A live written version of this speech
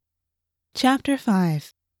Chapter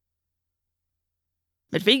 5.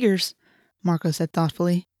 It figures, Marco said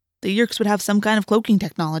thoughtfully. The Yeerks would have some kind of cloaking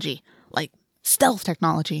technology, like stealth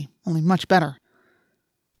technology, only much better.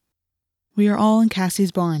 We are all in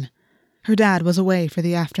Cassie's barn. Her dad was away for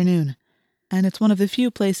the afternoon, and it's one of the few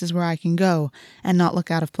places where I can go and not look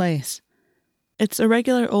out of place. It's a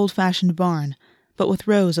regular old-fashioned barn, but with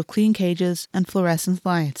rows of clean cages and fluorescent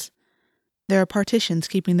lights. There are partitions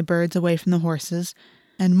keeping the birds away from the horses,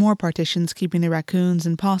 and more partitions keeping the raccoons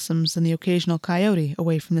and possums and the occasional coyote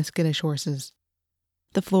away from the skittish horses.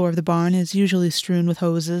 The floor of the barn is usually strewn with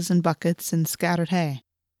hoses and buckets and scattered hay.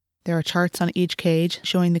 There are charts on each cage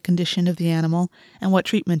showing the condition of the animal and what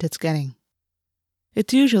treatment it's getting.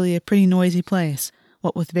 It's usually a pretty noisy place,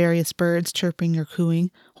 what with various birds chirping or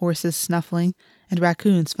cooing, horses snuffling, and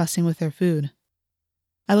raccoons fussing with their food.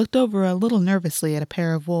 I looked over a little nervously at a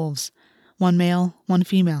pair of wolves, one male, one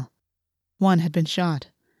female. One had been shot.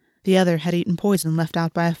 The other had eaten poison left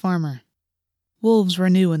out by a farmer. Wolves were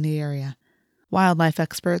new in the area. Wildlife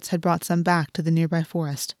experts had brought some back to the nearby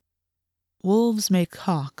forest. Wolves make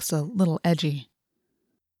hawks a little edgy.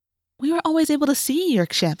 We were always able to see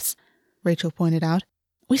Yeerk ships, Rachel pointed out.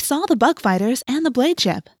 We saw the bug fighters and the blade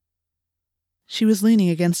ship. She was leaning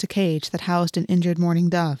against a cage that housed an injured mourning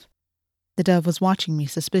dove. The dove was watching me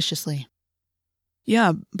suspiciously.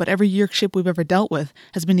 Yeah, but every Yeerk ship we've ever dealt with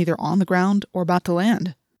has been either on the ground or about to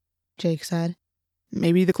land, Jake said.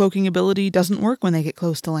 Maybe the cloaking ability doesn't work when they get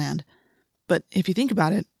close to land. But if you think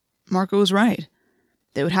about it, Marco was right.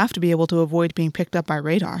 They would have to be able to avoid being picked up by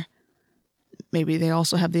radar. Maybe they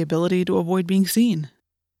also have the ability to avoid being seen.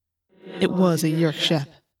 It was a Yeerk ship,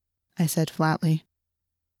 I said flatly.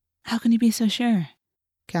 How can you be so sure?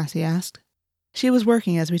 Cassie asked. She was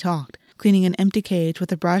working as we talked, cleaning an empty cage with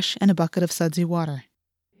a brush and a bucket of sudsy water.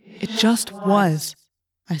 It just was,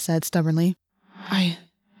 I said stubbornly. I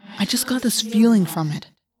just got this feeling from it.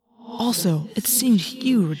 Also, it seemed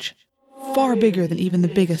huge, far bigger than even the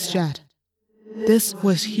biggest jet. This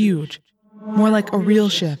was huge, more like a real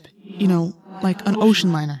ship, like an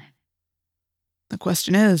ocean liner. The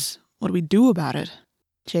question is, what do we do about it?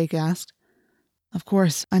 Jake asked. Of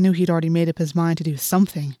course, I knew he'd already made up his mind to do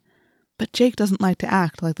something, but Jake doesn't like to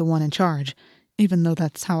act like the one in charge, even though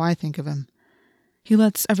that's how I think of him. He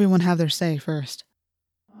lets everyone have their say first.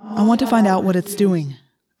 I want to find out what it's doing,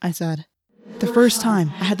 I said. The first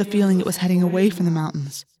time, I had the feeling it was heading away from the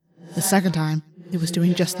mountains. The second time, it was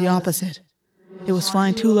doing just the opposite. It was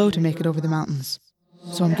flying too low to make it over the mountains.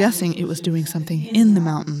 So I'm guessing it was doing something in the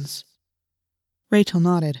mountains. Rachel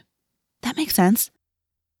nodded. That makes sense.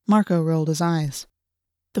 Marco rolled his eyes.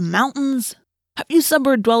 The mountains? Have you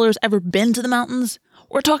suburb dwellers ever been to the mountains?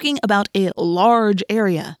 We're talking about a large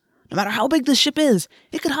area. No matter how big this ship is,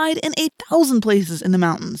 it could hide in 1,000 places in the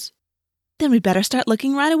mountains. Then we better start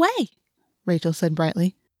looking right away, Rachel said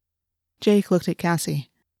brightly. Jake looked at Cassie.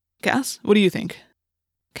 Cass, what do you think?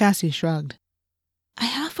 Cassie shrugged. I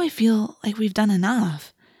halfway feel like we've done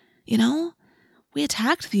enough. We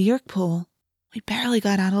attacked the Yeerk pool. We barely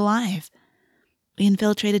got out alive. We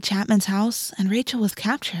infiltrated Chapman's house, and Rachel was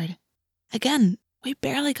captured. Again, we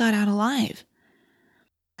barely got out alive.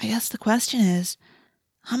 I guess the question is,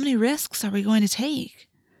 how many risks are we going to take?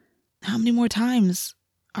 How many more times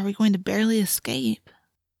are we going to barely escape?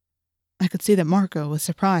 I could see that Marco was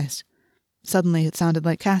surprised. Suddenly it sounded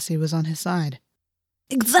like Cassie was on his side.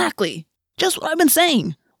 Exactly! Just what I've been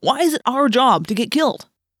saying! Why is it our job to get killed?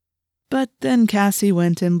 But then Cassie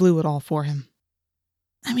went and blew it all for him.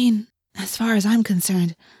 I mean, as far as I'm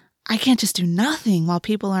concerned, I can't just do nothing while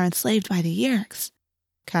people are enslaved by the Yeerks,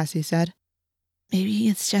 Cassie said. Maybe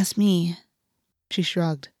it's just me. She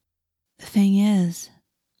shrugged. The thing is,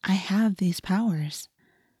 I have these powers.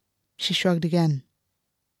 She shrugged again.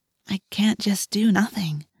 I can't just do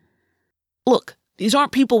nothing. Look, these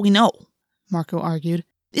aren't people we know, Marco argued.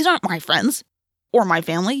 These aren't my friends. Or my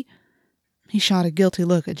family. He shot a guilty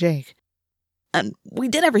look at Jake. And we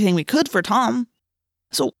did everything we could for Tom.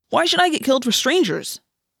 So why should I get killed for strangers?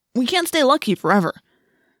 We can't stay lucky forever.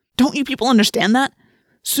 Don't you people understand that?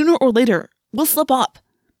 Sooner or later, we'll slip up.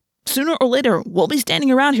 Sooner or later, we'll be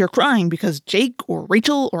standing around here crying because Jake or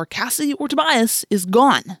Rachel or Cassie or Tobias is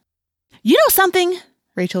gone. You know something?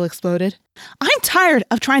 Rachel exploded. I'm tired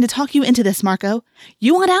of trying to talk you into this, Marco.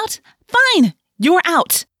 You want out? Fine, you're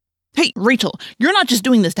out. Hey, Rachel, you're not just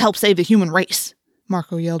doing this to help save the human race,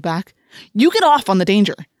 Marco yelled back. You get off on the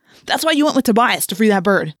danger. That's why you went with Tobias to free that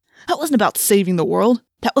bird. That wasn't about saving the world.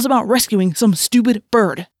 That was about rescuing some stupid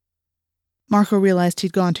bird. Marco realized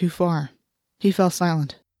he'd gone too far. He fell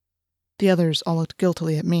silent. The others all looked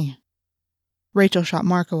guiltily at me. Rachel shot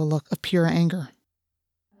Marco a look of pure anger.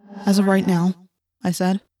 As of right now, I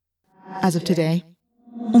said, As of today,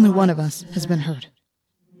 only one of us has been hurt.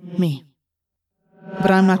 Me.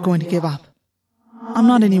 But I'm not going to give up. I'm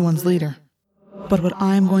not anyone's leader. But what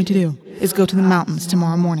I'm going to do is go to the mountains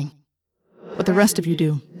tomorrow morning. What the rest of you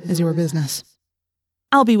do is your business.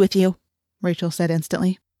 I'll be with you, Rachel said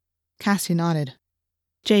instantly. Cassie nodded.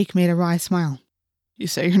 Jake made a wry smile. You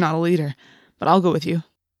say you're not a leader, but I'll go with you.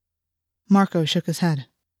 Marco shook his head.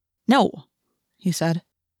 No, he said.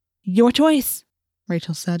 Your choice,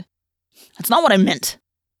 Rachel said. That's not what I meant,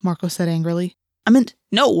 Marco said angrily. I meant,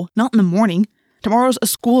 no, not in the morning. Tomorrow's a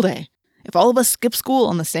school day. If all of us skip school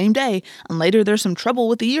on the same day, and later there's some trouble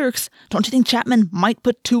with the Yeerks, don't you think Chapman might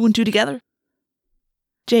put 2 and 2 together?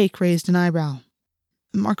 Jake raised an eyebrow.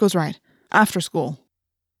 Marco's right. After school.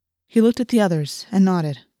 He looked at the others and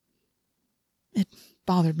nodded. It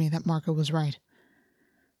bothered me that Marco was right.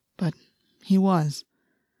 But he was.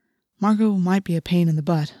 Marco might be a pain in the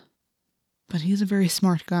butt, but he's a very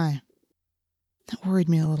smart guy. That worried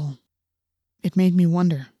me a little. It made me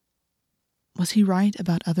wonder. Was he right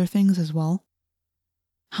about other things as well?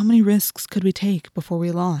 How many risks could we take before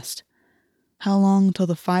we lost? How long till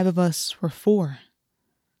the 5 of us were 4?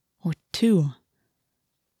 Or 2?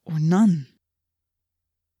 Or none?